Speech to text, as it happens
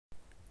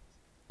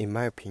In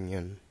my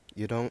opinion,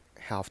 you don't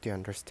have to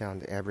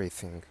understand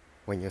everything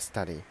when you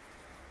study.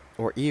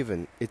 Or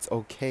even it's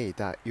okay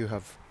that you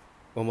have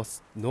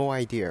almost no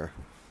idea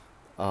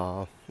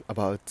uh,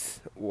 about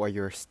what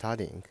you're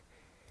studying.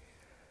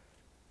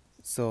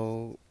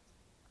 So,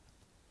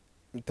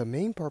 the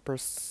main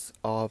purpose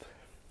of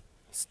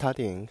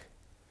studying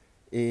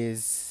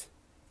is,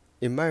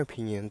 in my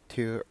opinion,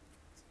 to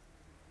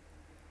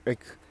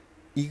like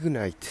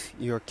ignite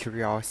your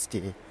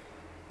curiosity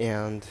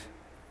and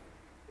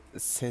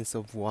sense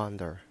of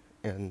wonder.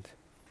 And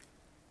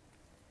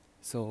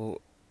so,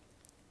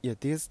 yeah,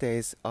 these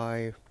days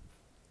I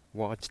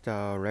watched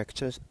a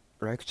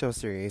lecture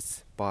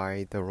series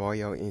by the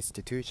Royal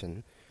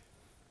Institution.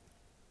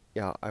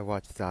 Yeah, I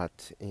watched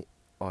that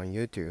on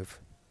YouTube.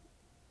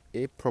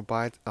 It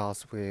provides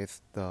us with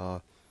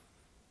the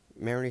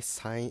mainly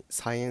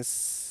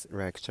science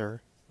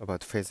lecture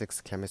about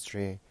physics,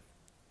 chemistry,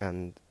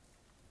 and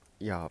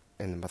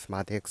and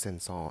mathematics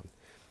and so on.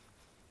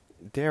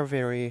 They're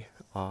very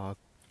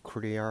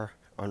clear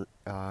on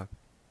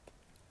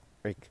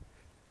like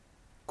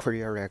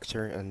clear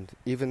lecture, and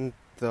even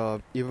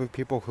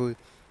people who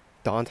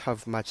don't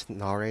have much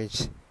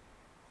knowledge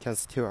can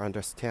still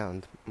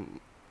understand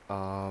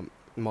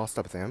most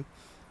of them.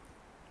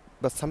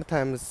 But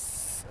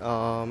sometimes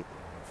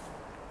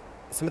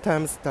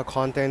the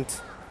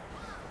content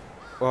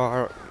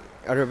are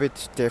a little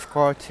bit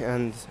difficult,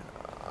 and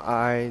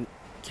I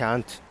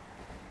can't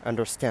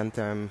understand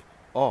them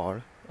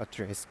all, at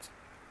least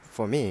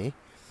for me.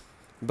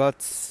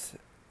 But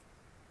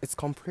it's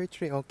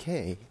completely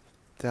okay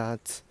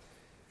that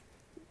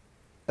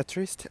at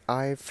least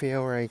I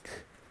feel like,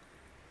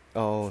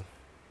 oh,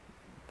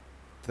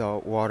 the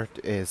world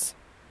is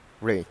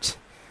rich.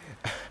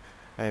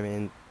 I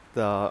mean,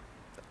 the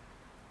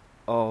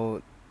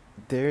oh,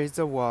 there is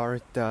a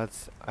world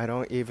that I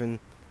don't even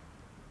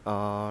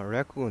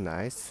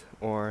recognize,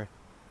 or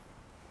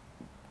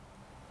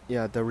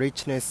the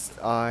richness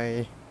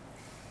I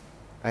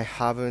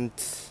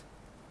haven't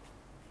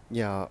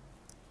yeah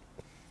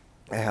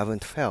I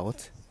haven't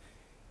felt,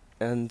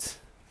 and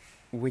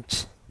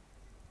which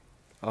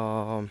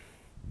um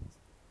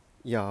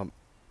yeah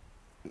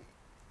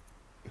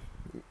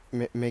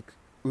make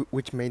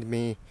which made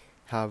me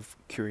have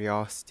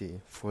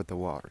curiosity for the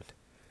world,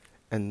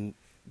 and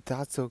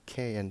that's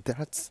okay, and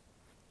that's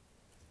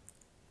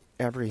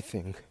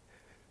everything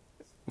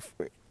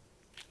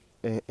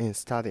in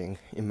studying,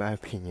 in my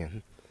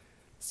opinion.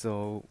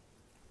 So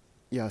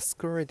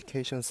school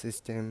education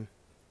systems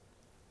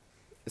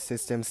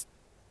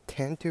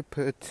tend to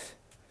put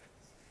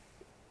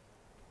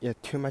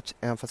too much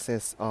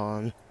emphasis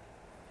on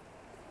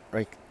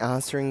like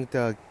answering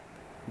the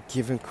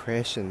given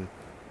question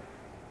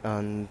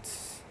and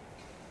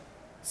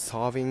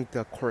solving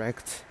the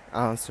correct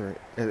answer.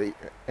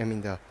 I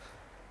mean the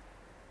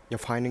you're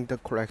finding the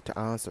correct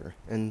answer,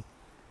 and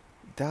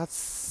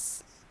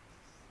that's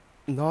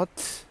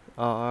not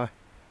a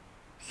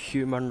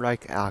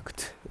human-like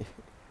act.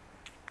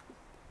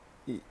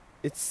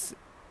 It's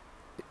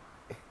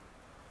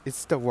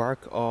it's the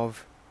work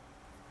of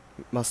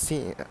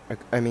machine.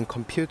 I mean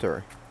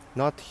computer,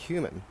 not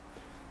human.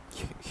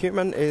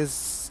 Human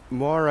is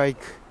more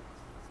like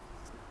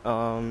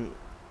um,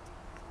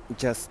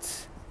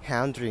 just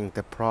handling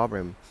the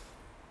problem,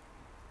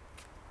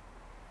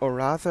 or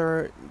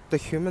rather, the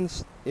human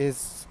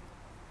is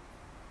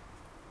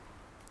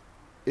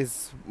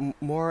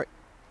more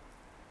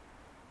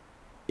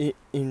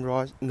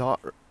not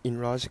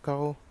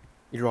illogical,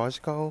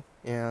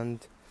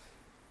 and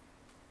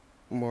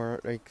more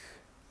like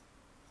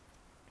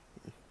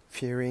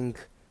fearing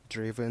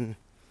driven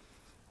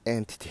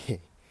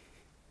entity.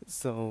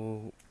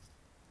 So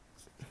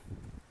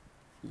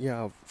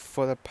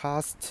for the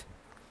past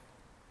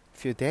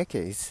few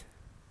decades,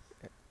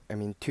 I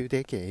mean 2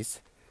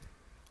 decades,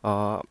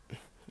 I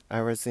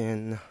was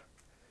in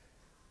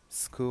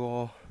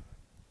school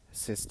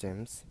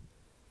systems,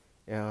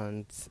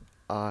 and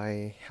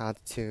I had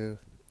to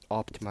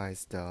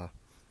optimize the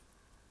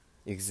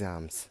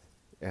exams,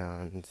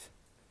 and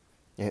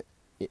i-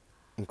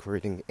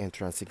 including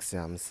entrance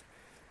exams.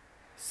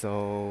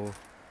 So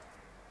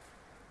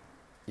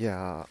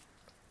yeah,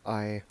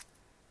 I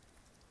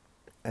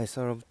I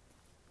sort of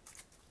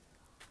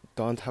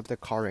don't have the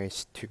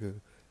courage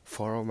to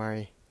follow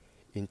my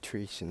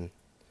intuition,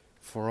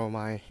 follow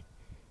my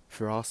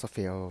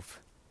philosophy of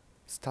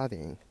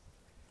studying.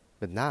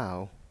 But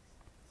now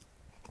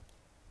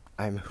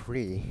I'm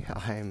free.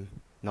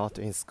 I'm not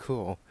in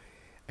school.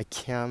 I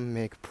can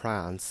make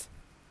plans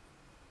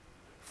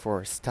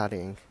for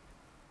studying.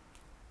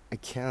 I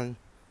can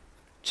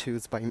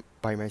choose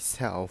by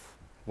myself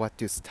what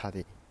to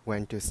study,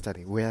 when to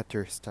study, where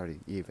to study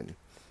even.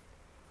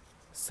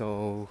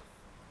 So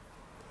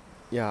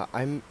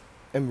I'm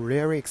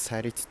really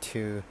excited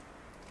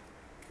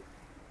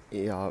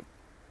yeah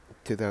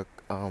to the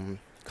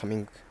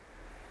coming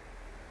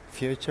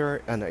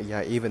future, and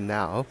even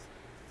now.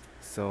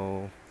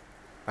 So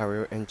I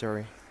will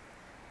enjoy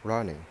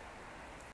running.